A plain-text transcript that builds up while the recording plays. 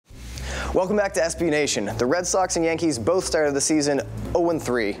Welcome back to SB Nation. The Red Sox and Yankees both started the season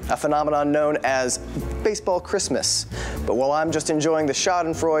 0-3, a phenomenon known as baseball Christmas. But while I'm just enjoying the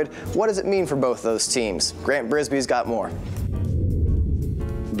schadenfreude, what does it mean for both those teams? Grant Brisbee's got more.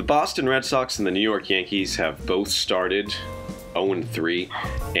 The Boston Red Sox and the New York Yankees have both started 0-3,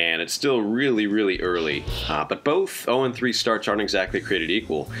 and it's still really early. But both 0-3 starts aren't exactly created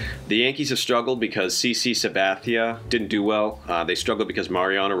equal. The Yankees have struggled because CC Sabathia didn't do well. They struggled because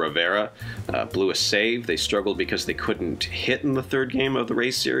Mariano Rivera blew a save. They struggled because they couldn't hit in the third game of the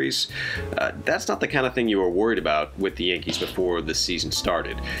Rays series. That's not the kind of thing you were worried about with the Yankees before the season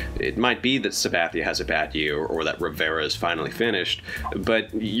started. It might be that Sabathia has a bad year or that Rivera is finally finished,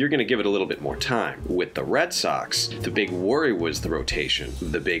 but you're going to give it a little bit more time. With the Red Sox, the big worry was the rotation.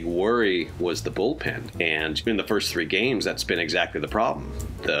 The big worry was the bullpen. And in the first 3 games, that's been exactly the problem.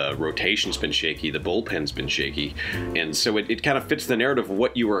 The rotation's been shaky, the bullpen's been shaky, and so it kind of fits the narrative of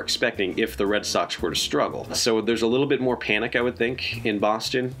what you were expecting if the Red Sox were to struggle. So there's a little bit more panic, I would think, in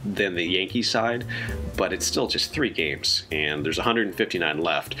Boston than the Yankee side, but it's still just 3 games, and there's 159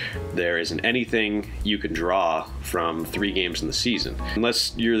 left. There isn't anything you can draw from 3 games in the season,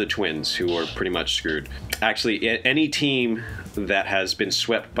 unless you're the Twins, who are pretty much screwed. Actually, any team that has been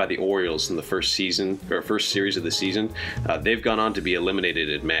swept by the Orioles in the first series of the season, they've gone on to be eliminated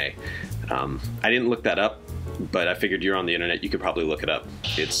in May. I didn't look that up, but I figured you're on the internet, you could probably look it up.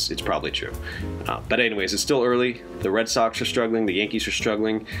 It's probably true. But anyways, it's still early. The Red Sox are struggling, the Yankees are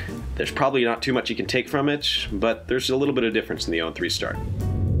struggling. There's probably not too much you can take from it, but there's a little bit of difference in the 0-3 start.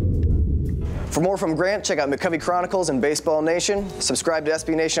 For more from Grant, check out McCovey Chronicles and Baseball Nation. Subscribe to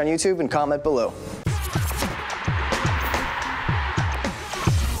SB Nation on YouTube and comment below.